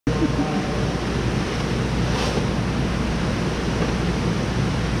I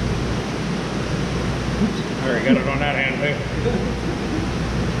already got it on that hand too.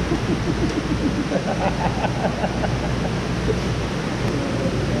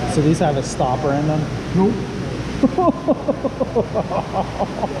 So these have a stopper in them? Nope.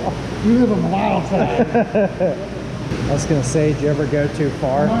 We live on the wild side. I was gonna say, did you ever go too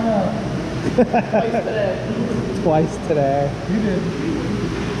far? Twice today. You did.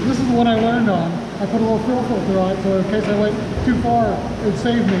 This is what I learned on. I put a little fill filter on it so in case I went too far, it'd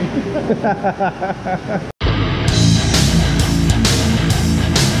save me.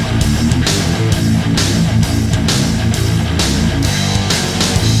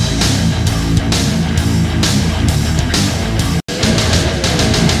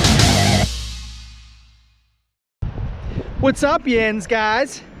 What's up, yins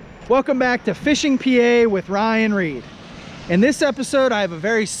guys? Welcome back to Fishing PA with Ryan Reed. In this episode, I have a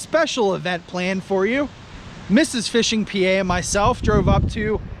very special event planned for you. Mrs. Fishing PA and myself drove up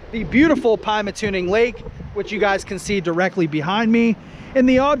to the beautiful Pymatuning Lake, which you guys can see directly behind me. And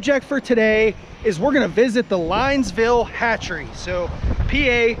the object for today is we're gonna visit the Linesville Hatchery. So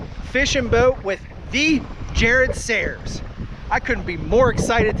PA fish and boat with the Jared Sayers. I couldn't be more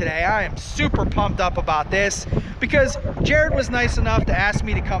excited today. I am super pumped up about this because Jared was nice enough to ask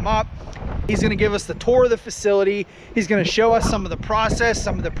me to come up. He's gonna give us the tour of the facility. He's gonna show us some of the process,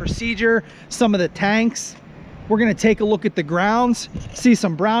 some of the procedure, some of the tanks. We're gonna take a look at the grounds, see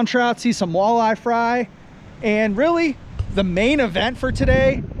some brown trout, see some walleye fry. And really, the main event for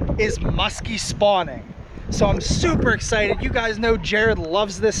today is musky spawning. So I'm super excited. You guys know Jared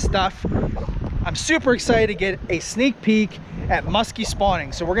loves this stuff. I'm super excited to get a sneak peek at musky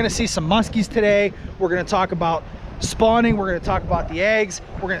spawning. So we're gonna see some muskies today. We're gonna talk about spawning. We're gonna talk about the eggs.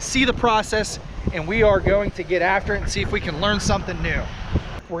 We're gonna see the process, and we are going to get after it and see if we can learn something new.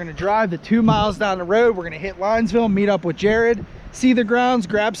 We're gonna drive the 2 miles down the road. We're gonna hit Linesville, meet up with Jared, see the grounds,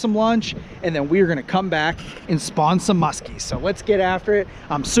 grab some lunch, and then we are gonna come back and spawn some muskies. So let's get after it.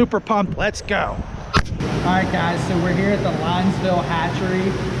 I'm super pumped. Let's go. All right, guys, so we're here at the Linesville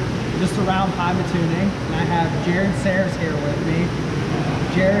Hatchery, just around Pymatuning, and I have Jared Sayers here with me.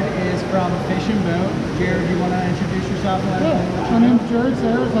 Jared is from Fish and Boat. Jared, you want to introduce yourself? Yeah, my name's Jared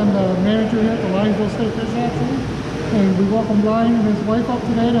Sayers. I'm the manager here at the Linesville State Fish Hatchery, and we welcome Ryan and his wife up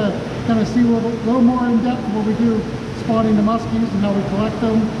today to kind of see a little more in depth what we do spawning the muskies and how we collect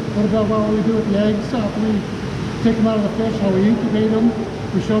them, a little bit about what we do with the eggs after we take them out of the fish, how we incubate them.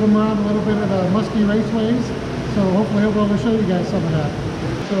 We showed them around a little bit of the musky raceways, so hopefully he'll be able to show you guys some of that.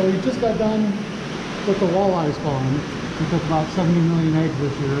 So we just got done with the walleye spawn. We took about 70 million eggs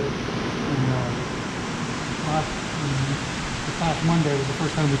this year. And this past Monday was the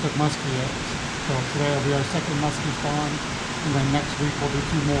first time we took musky eggs. So today will be our second musky spawn. And then next week we'll do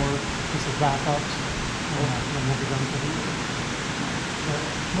 2 more. This is backups. And then we'll be done for the year. But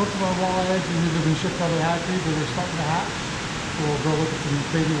most of our walleye eggs have either been shipped out of the hatchery or they're starting to hatch. So we'll go look at some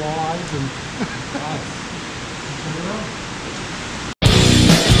baby walleyes and there we go.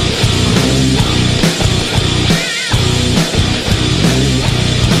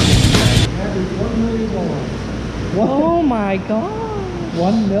 Oh my God.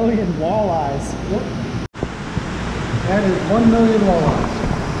 1 million walleyes. Yep. That is 1 million walleyes.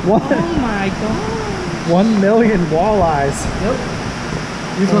 What? Oh my God. 1 million walleyes. Yep.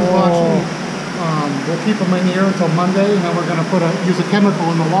 These ones will actually, we'll keep them in here until Monday, and then we're going to use a chemical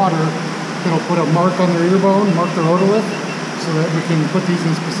in the water that'll put a mark on their ear bone, mark their otolith, so that we can put these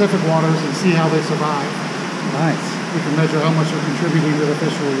in specific waters and see how they survive. Nice. We can measure how much they're contributing to the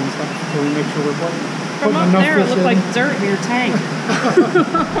fishery and stuff, so we make sure we're putting From up enough there, it fish looked in. like dirt in your tank.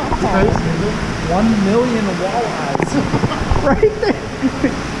 1 million walleyes. Right there.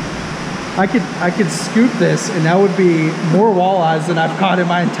 I could scoop this and that would be more walleyes than I've caught in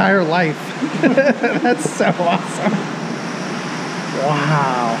my entire life. That's so awesome.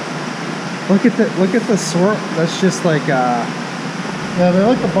 Wow. Look at the swirl. That's just like yeah, they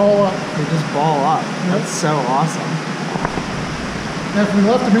like to ball up. they just ball up. That's so awesome. Now, if we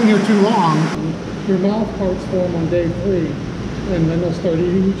left them in here too long, their mouth parts form on day 3, and then they'll start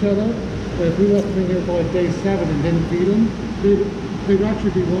eating each other. But if we left them in here for like day 7 and didn't feed them, they'd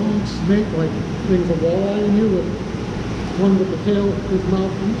actually be long snake-like things of walleye in here, with one with the tail, his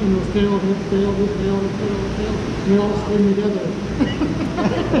mouth, and his tail, and his tail, his tail, his tail, his tail, and they all swing together.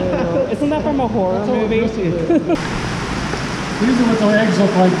 Isn't that from a horror movie? These are what the eggs look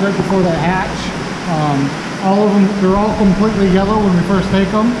like right before they hatch. All of them, they're all completely yellow when we first take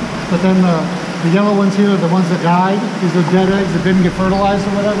them, but then the yellow ones here are the ones that died. These are dead eggs that didn't get fertilized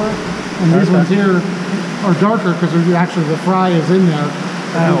or whatever. And these ones here are darker because actually the fry is in there.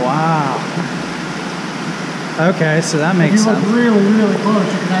 Oh, wow. Okay, so that If makes you sense. look really, really close,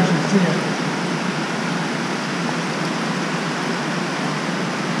 you can actually see it.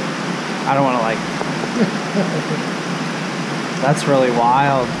 I don't want to like. That's really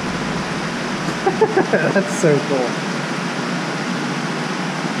wild. That's so cool.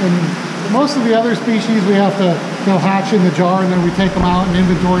 And most of the other species we have to hatch in the jar, and then we take them out and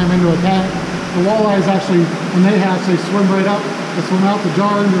inventory them into a tank. The walleyes actually, when they hatch, they swim right up. They swim out the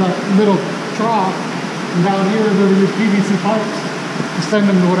jar into that middle trough. And down here, we use PVC pipes to send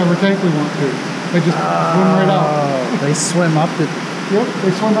them to whatever tank we want to. They just swim right out. They swim up the. Yep,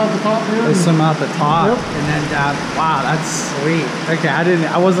 they swim out the top here. They swim out the top, Yep. and then wow, that's sweet. Okay,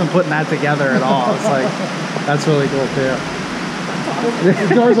 I wasn't putting that together at all. It's like that's really cool too. The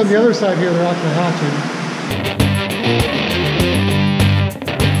jars on the other side here, they're actually hatching.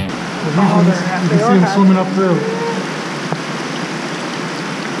 You can see them swimming up through.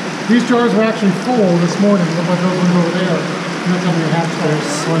 These jars were actually full this morning, but those ones over there. And that's how they hatched. They're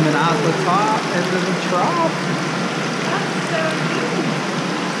swimming out the top into the trough.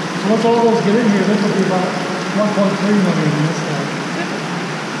 So once all those get in here, this will be about 1.3 million in this side.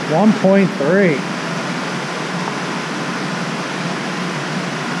 1.3.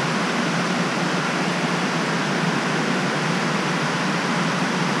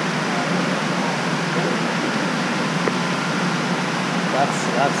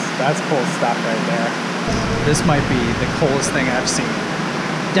 That's cool stuff right there. This might be the coolest thing I've seen.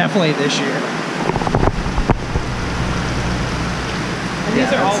 Definitely this year. And these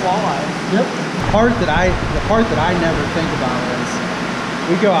are all walleye. Yep. The part that I never think about is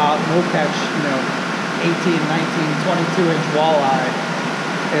we go out and we'll catch, 18, 19, 22-inch walleye.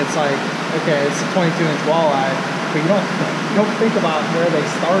 It's like, okay, it's a 22-inch walleye, but you don't think about where they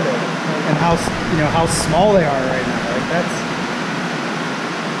started and how small they are right now. Like that's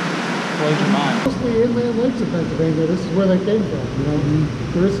blows your mind. Mostly inland lakes in Pennsylvania, this is where they came from.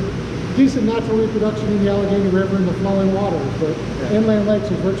 There is decent natural reproduction in the Allegheny River and the flowing waters, but inland lakes,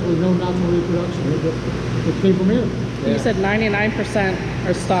 there's virtually no natural reproduction. It came from here. Yeah. You said 99%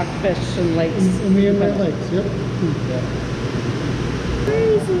 are stocked fish in lakes. In the inland lakes, yep.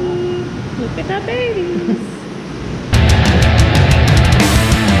 Crazy. Look at that babies.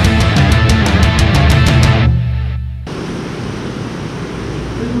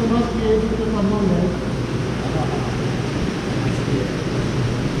 The musky agent is on Monday.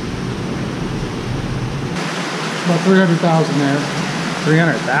 About 300,000 there.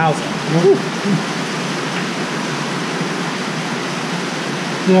 300,000.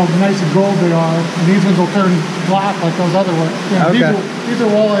 See how nice and gold they are. And these ones will turn black like those other ones. Yeah, okay. These are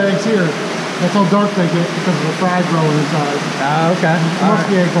walleye eggs here. That's how dark they get because of the fry growing inside. Okay. The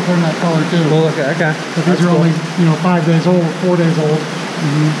musky eggs will turn that color too. Cool. Okay. But these are only 5 days old, 4 days old.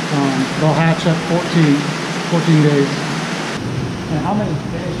 They'll hatch at 14 days. And how many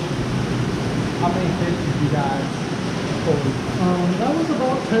fish did you guys pull? That was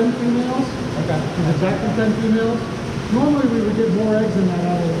about 10 females. Okay. Exactly 10 females. Normally we would get more eggs than that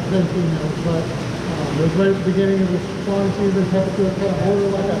out of 10 females, but it was right at the beginning of the spawning season, temperature kind of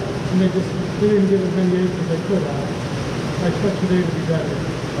borderline, and they didn't get as many eggs as they could have. I expect today to be better.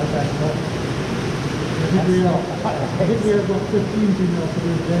 Okay. I think we have about 15 females to do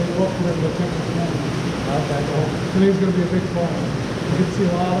today. Most of them will catch this morning. Okay, cool. Today's going to be a big spawn. You can see a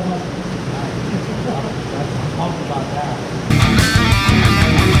lot of them. I'm pumped about that.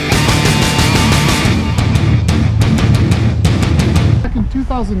 Back in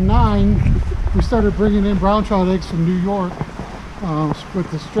 2009, we started bringing in brown trout eggs from New York with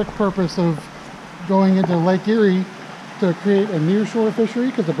the strict purpose of going into Lake Erie to create a near-shore fishery,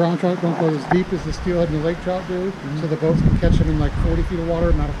 because the brown trout don't go as deep as the steelhead and the lake trout do, so the boats can catch them in like 40 feet of water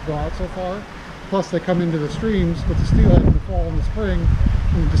and not have to go out so far. Plus they come into the streams with the steelhead in the fall and the spring,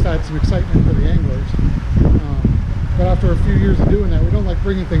 and just add some excitement for the anglers. But after a few years of doing that, we don't like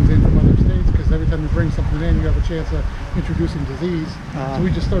bringing things in from other states, because every time you bring something in, you have a chance of introducing disease. So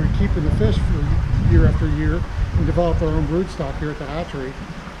we just started keeping the fish for year after year and developed our own brood stock here at the hatchery.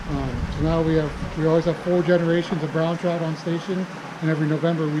 So now we always have 4 generations of brown trout on station, and every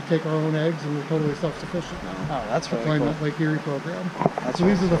November we take our own eggs, and we're totally self-sufficient now. Oh, that's really cool. cool. That Lake Erie program. So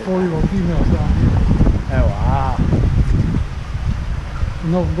these are the 4-year-old females down here. Oh wow.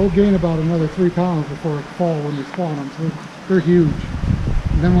 And they'll gain about another 3 pounds before fall when we spawn them, so they're huge.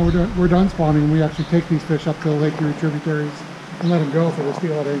 And then when we're done spawning, we actually take these fish up to the Lake Erie tributaries and let them go for the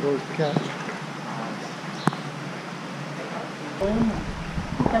steelhead anglers to catch.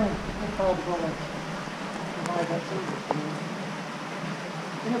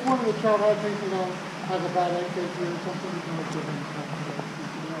 And if one of the trout had things, has a bad egg figure or something, you can always give them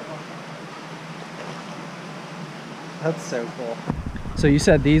That's so cool. So you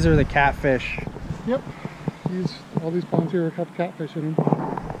said these are the catfish. Yep. All these ponds here have catfish in them.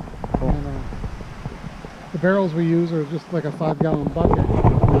 Cool. And, the barrels we use are just like a 5-gallon bucket.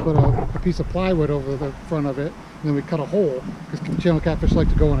 We put a piece of plywood over the front of it, and then we cut a hole, because channel catfish like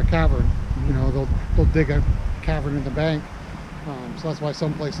to go in a cavern. You know, they'll dig a cavern in the bank. So that's why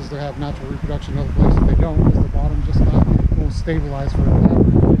some places they have natural reproduction, other places they don't, because the bottom just won't stabilize for a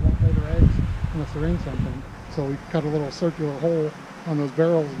cavern. They won't lay their eggs unless they're in something. So we cut a little circular hole on those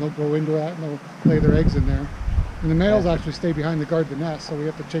barrels, and they'll go into that and they'll lay their eggs in there. And the males actually stay behind to guard the nest, so we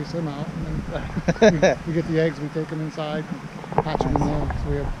have to chase them out. And then we get the eggs, we take them inside, and hatch them in there. So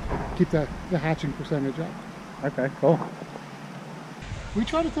we have to keep the hatching percentage up. Okay, cool. We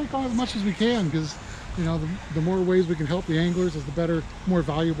try to take on as much as we can, because you know, the more ways we can help the anglers is the better, more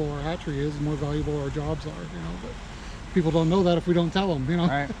valuable our hatchery is, the more valuable our jobs are. You know, but people don't know that if we don't tell them. You know,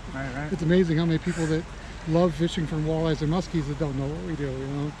 Right. It's amazing how many people that love fishing for walleyes and muskies that don't know what we do, you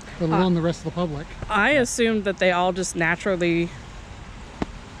know, let alone the rest of the public. I assumed that they all just naturally,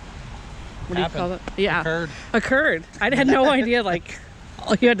 what do you call it? Yeah, occurred. I had no idea, like,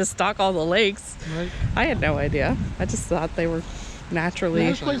 you had to stock all the lakes. Right. I had no idea. I just thought they were naturally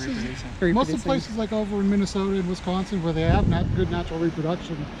Most of the places like over in Minnesota and Wisconsin where they have good natural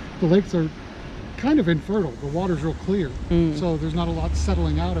reproduction, the lakes are kind of infertile. The water's real clear, so there's not a lot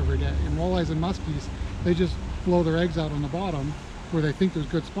settling out every day. And walleyes and muskies, they just blow their eggs out on the bottom where they think there's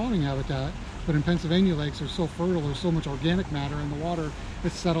good spawning habitat. But in Pennsylvania lakes, they're so fertile, there's so much organic matter in the water,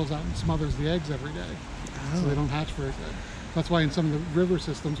 it settles out and smothers the eggs every day. So they don't hatch very good. That's why in some of the river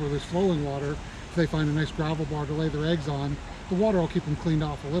systems where there's flowing water, if they find a nice gravel bar to lay their eggs on, the water will keep them cleaned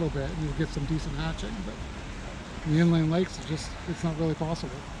off a little bit and you'll get some decent hatching. But in the inland lakes, it's not really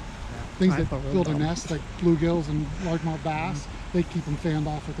possible. Things that build a nest, like bluegills and largemouth bass, they keep them fanned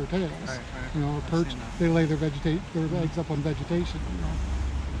off with their tails. You know, or perch, they lay their eggs up on vegetation. You know,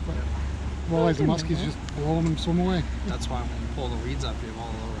 but walleyes and muskies just blow them and swim away. That's why when you pull the weeds up, you have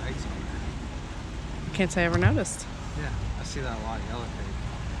all the lower eggs on there. Can't say I ever noticed. Yeah, I see that a lot of yellowcake.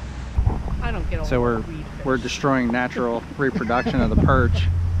 I don't get all So we're destroying natural reproduction of the perch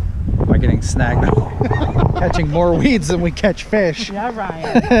by getting snagged up, catching more weeds than we catch fish. Yeah,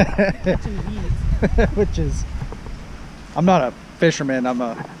 Ryan. Catching weeds. Which is, I'm not a fisherman. I'm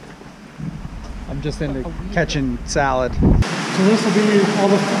just into catching salad. So this will be all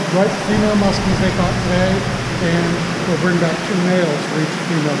the right female muskies they caught today, and we'll bring back 2 males for each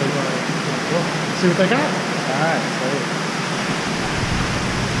female they caught. See what they got. All right. So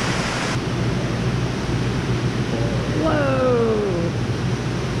Whoa!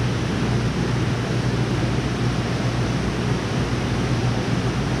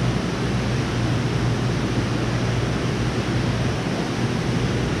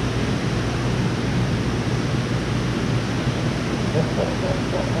 How about that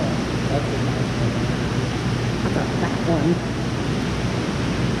one?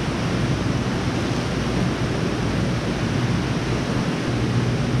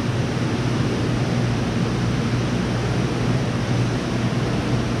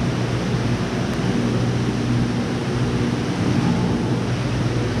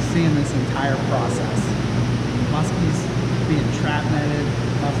 seeing this entire process. Muskies being trap netted,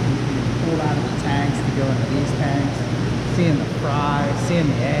 muskies being pulled out of the tanks to go into these tanks, seeing the fry, seeing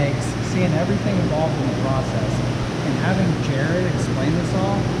the eggs, seeing everything involved in the process. And having Jared explain this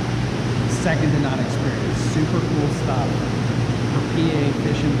all, second to none experience. Super cool stuff for PA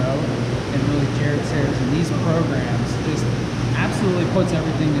Fish and Boat, and really Jared Sayers and these programs just absolutely puts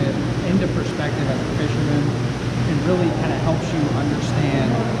everything into perspective as a fisherman, and really kind of helps you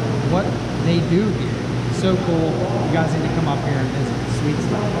understand what they do here. So cool. You guys need to come up here and visit. Sweet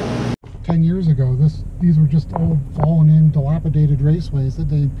stuff. 10 years ago, these were just old, fallen in, dilapidated raceways that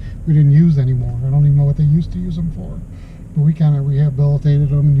we didn't use anymore. I don't even know what they used to use them for. But we kind of rehabilitated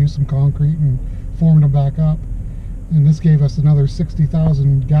them and used some concrete and formed them back up. And this gave us another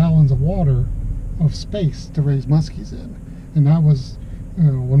 60,000 gallons of water of space to raise muskies in. And that was,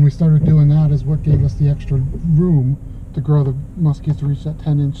 when we started doing that, is what gave us the extra room to grow the muskies to reach that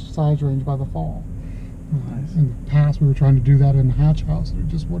 10-inch size range by the fall. Nice. In the past, we were trying to do that in the hatch house, and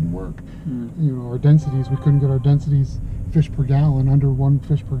it just wouldn't work. You know, our densities, we couldn't get our densities fish per gallon, under 1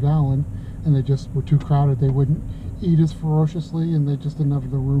 fish per gallon, and they just were too crowded. They wouldn't eat as ferociously, and they just didn't have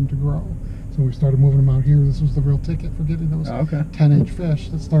the room to grow. So we started moving them out here. This was the real ticket for getting those 10-inch fish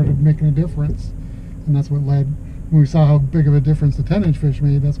that started making a difference. And that's what led, when we saw how big of a difference the 10-inch fish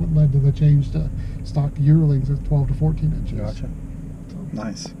made, that's what led to the change to stock yearlings at 12 to 14 inches. Gotcha. So,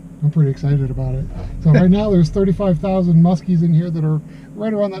 nice. I'm pretty excited about it. So right now there's 35,000 muskies in here that are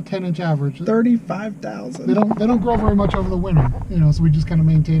right around that 10-inch average. 35,000. They don't grow very much over the winter, you know, so we just kind of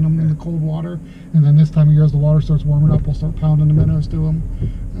maintain them in the cold water, and then this time of year as the water starts warming up, we'll start pounding the minnows to them,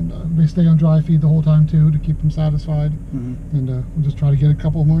 and they stay on dry feed the whole time too to keep them satisfied. And we'll just try to get a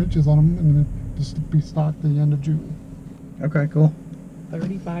couple more inches on them, and then just be stocked at the end of June. Okay, cool.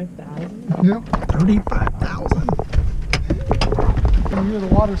 35,000? Yep. 35,000. And here the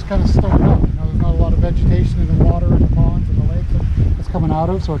water's kind of stirred up. You know, there's not a lot of vegetation in the water and the ponds and the lakes that it's coming out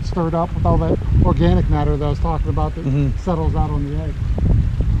of, so it's stirred up with all that organic matter that I was talking about that settles out on the egg.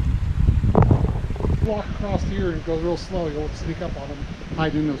 Walk across here and it goes real slow. You won't sneak up on them,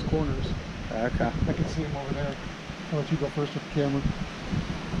 hide in those corners. Okay. I can see them over there. I'll let you go first with the camera.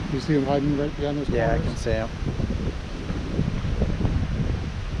 You see them hiding right behind those corners? Yeah, I can see them.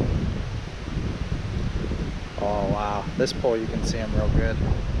 Oh wow, this pole you can see them real good.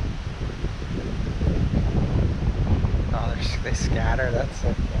 Oh, they scatter. That's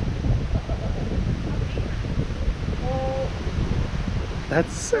so cool.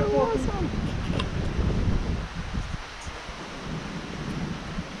 That's so awesome.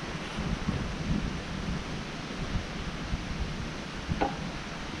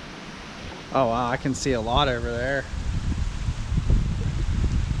 Oh wow, I can see a lot over there.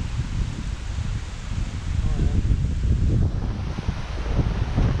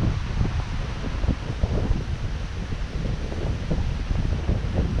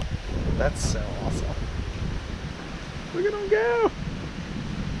 That's so awesome. Look at them go.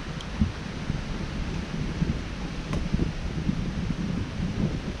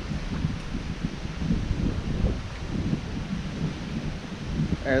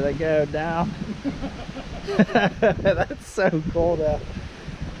 There they go down. That's so cool though.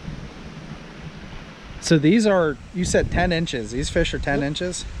 So these are, you said 10 inches. These fish are 10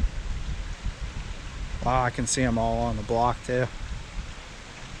 inches? Wow, I can see them all on the block too.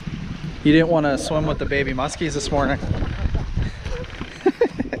 You didn't want to swim with the baby muskies this morning.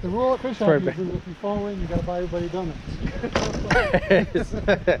 The rule at fish hatchery is if you fall in, you gotta buy everybody donuts.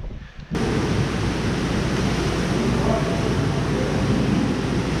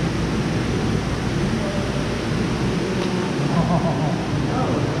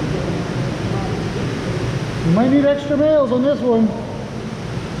 You might need extra males on this one.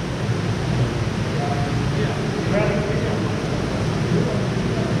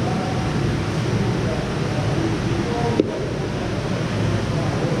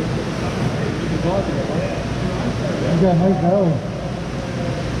 You got a nice belly.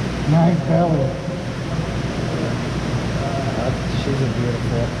 Nice belly. She's a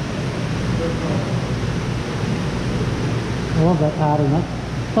beautiful. I love that pattern. I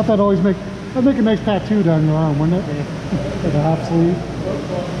thought that'd make a nice tattoo down your arm, wouldn't it? Like a half sleeve.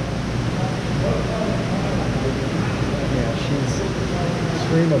 Yeah, she's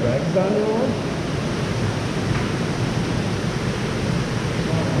stream of eggs on your arm.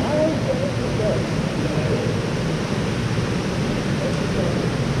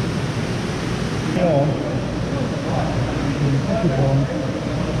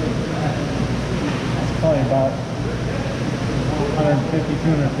 It's probably about 150,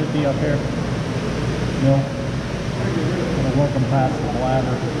 250 up here. No. Gonna work them past the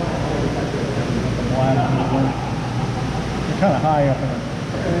bladder. The bladder to the work. They're kind of high up in an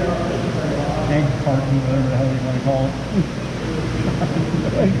egg carton, whatever the hell you want to call it.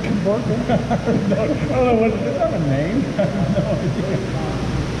 Egg compartment? I don't know what, does it have a name? I have no idea.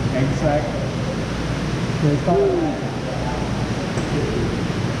 Egg sack. Let's still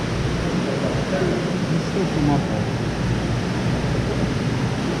come up there.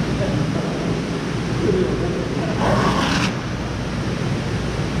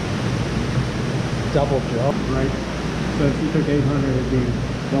 Double jump. Right. So if you took 800, it'd be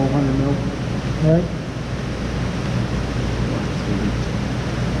 1200 mil. Right.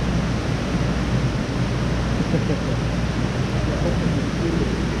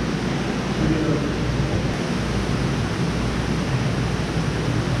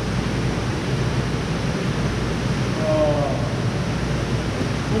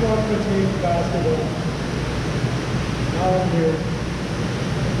 Put on the team basketball. Now I'm here.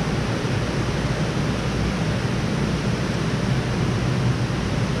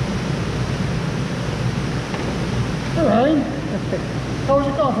 All right. How was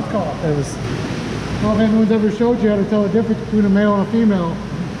your conference call? It was. I don't know if anyone's ever showed you how to tell the difference between a male and a female.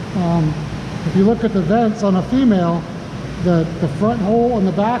 If you look at the vents on a female, the front hole and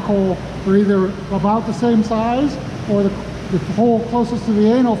the back hole are either about the same size, or the hole closest to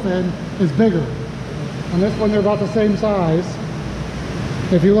the anal fin is bigger. On this one, they're about the same size.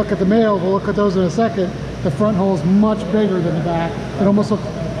 If you look at the males, we'll look at those in a second, the front hole is much bigger than the back. It almost looks,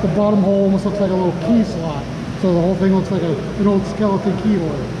 the bottom hole almost looks like a little key slot. So the whole thing looks like an old skeleton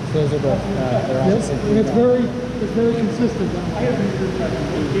keyboard. So those are both, they're Yes, and it's very consistent. I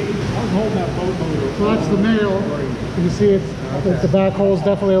was holding that boat motor. So that's the male. You can see the back hole is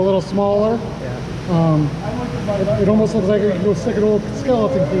definitely a little smaller. It almost looks like it will stick an old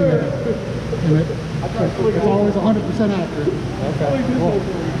skeleton key in it. And it's always 100% accurate. Okay, cool.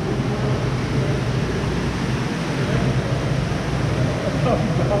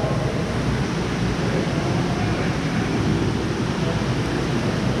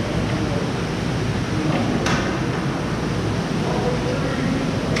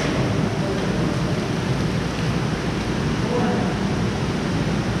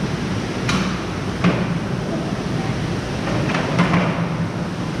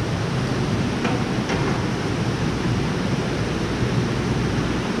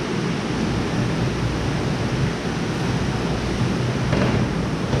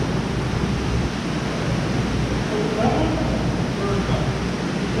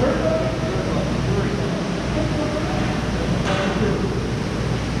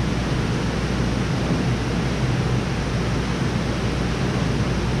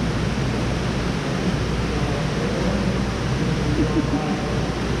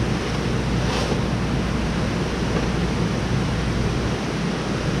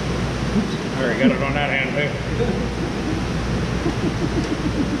 There, you got it on that hand too.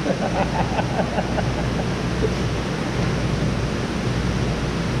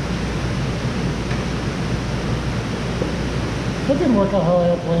 That didn't work out how I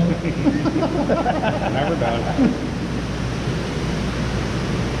had planned. Never done.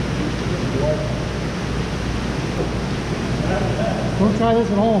 Don't try this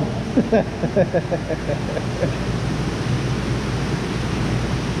at home.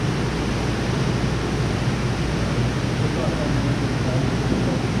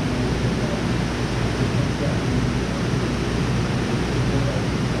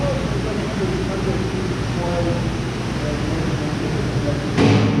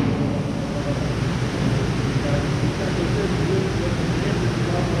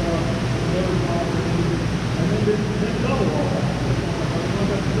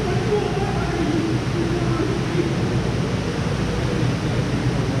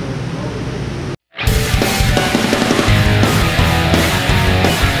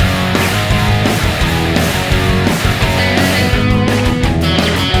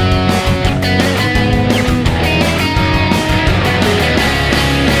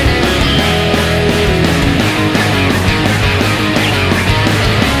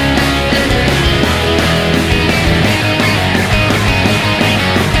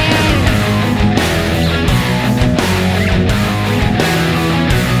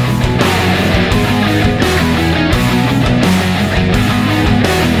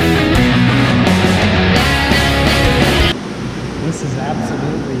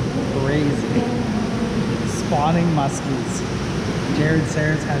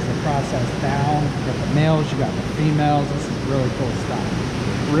 Has the process down. You got the males, you got the females. This is really cool stuff.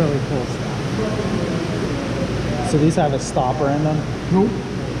 Really cool stuff. So these have a stopper in them? Nope.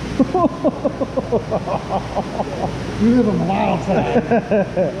 You live on the wild side.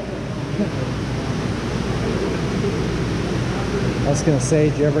 I was gonna say,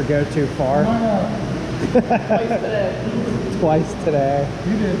 did you ever go too far? Twice today.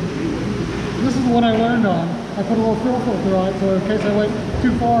 You did. This is the one I learned on. I put a little fill filter on it, so in case I went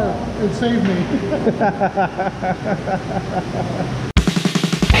too far, it'd save me.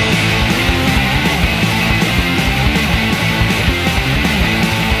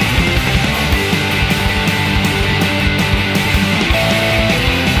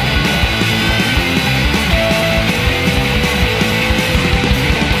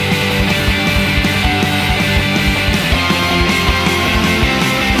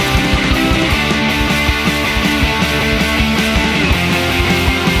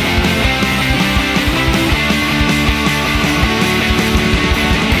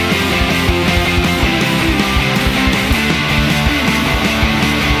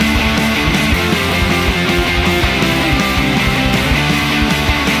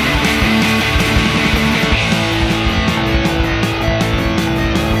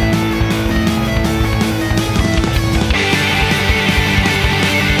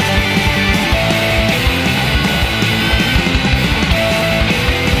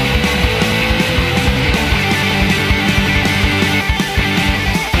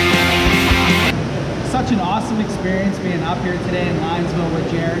 Experience being up here today in Linesville with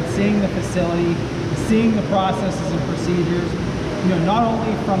Jared, seeing the facility, seeing the processes and procedures. you know, not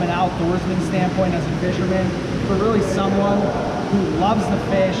only from an outdoorsman standpoint as a fisherman, but really someone who loves the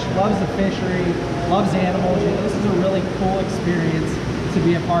fish, loves the fishery, loves animals. You know, this is a really cool experience to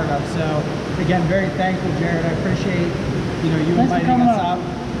be a part of. So again, very thankful, Jared. I appreciate, you know, you inviting us up.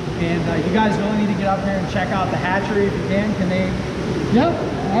 And you guys really need to get up here and check out the hatchery if you can. Can they? Yep,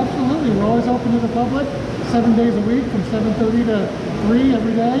 absolutely. We're always open to the public 7 days a week from 7:30 to 3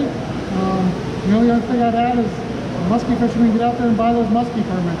 every day. The only other thing I'd add is musky fishermen, get out there and buy those musky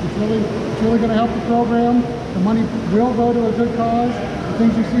permits. It's really going to help the program. The money will go to a good cause. The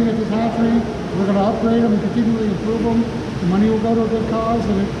things you see at this hatchery, we're going to upgrade them and continually improve them. The money will go to a good cause,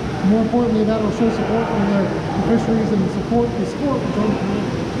 and more importantly, that will show support for the fisheries and support the sport.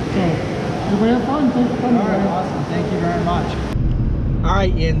 So, everybody have fun. Thanks for coming. All right, awesome. Thank you very much. All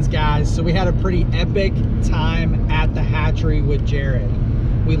right, Yins guys. So we had a pretty epic time at the hatchery with Jared.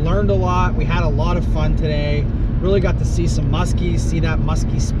 We learned a lot. We had a lot of fun today. Really got to see some muskies, see that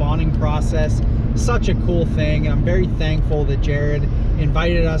musky spawning process. Such a cool thing. And I'm very thankful that Jared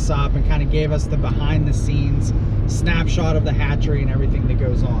invited us up and kind of gave us the behind the scenes snapshot of the hatchery and everything that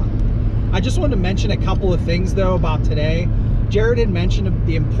goes on. I just wanted to mention a couple of things though about today. Jared had mentioned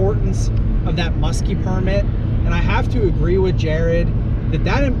the importance of that musky permit, and I have to agree with Jared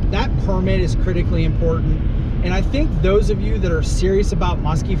that permit is critically important. And I think those of you that are serious about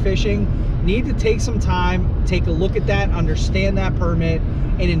musky fishing need to take some time, take a look at that, understand that permit,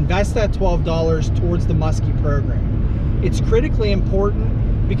 and invest that $12 towards the musky program. It's critically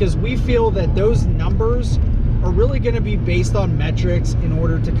important because we feel that those numbers are really going to be based on metrics in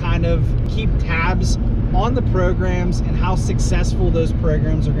order to kind of keep tabs on the programs and how successful those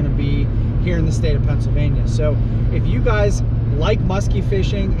programs are going to be here in the state of Pennsylvania. So if you guys like musky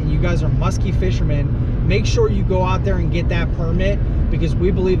fishing and you guys are musky fishermen, make sure you go out there and get that permit, because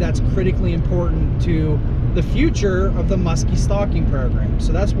we believe that's critically important to the future of the musky stocking program.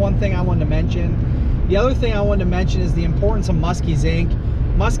 So that's one thing I wanted to mention. The other thing I wanted to mention is the importance of Muskies Inc.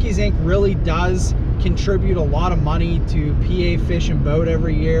 Muskies Inc. really does contribute a lot of money to PA Fish and Boat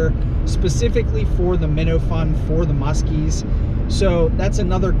every year, specifically for the minnow fund for the muskies. So that's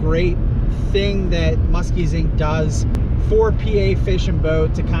another great thing that Muskies Inc. does for PA Fish and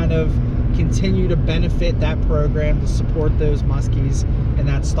Boat to kind of continue to benefit that program, to support those muskies and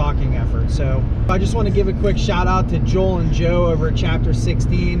that stocking effort. So I just want to give a quick shout out to Joel and Joe over at chapter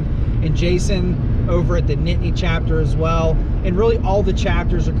 16 and Jason over at the Nittany chapter as well, and really all the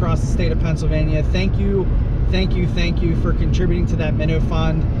chapters across the state of Pennsylvania. Thank you for contributing to that minnow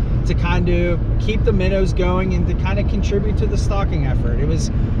fund to kind of keep the minnows going and to kind of contribute to the stocking effort. It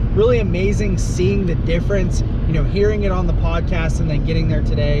was really amazing seeing the difference, you know, hearing it on the podcast and then getting there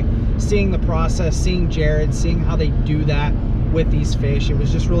today, seeing the process, seeing Jared, seeing how they do that with these fish. It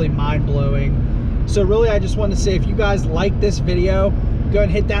was just really mind-blowing. So really, I just want to say, if you guys like this video, go ahead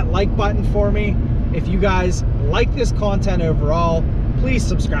and hit that like button for me. If you guys like this content overall, please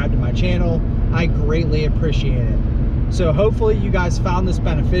subscribe to my channel. I greatly appreciate it. So hopefully you guys found this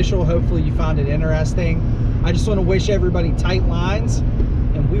beneficial. Hopefully you found it interesting. I just want to wish everybody tight lines,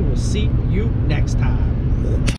 and we will see you next time.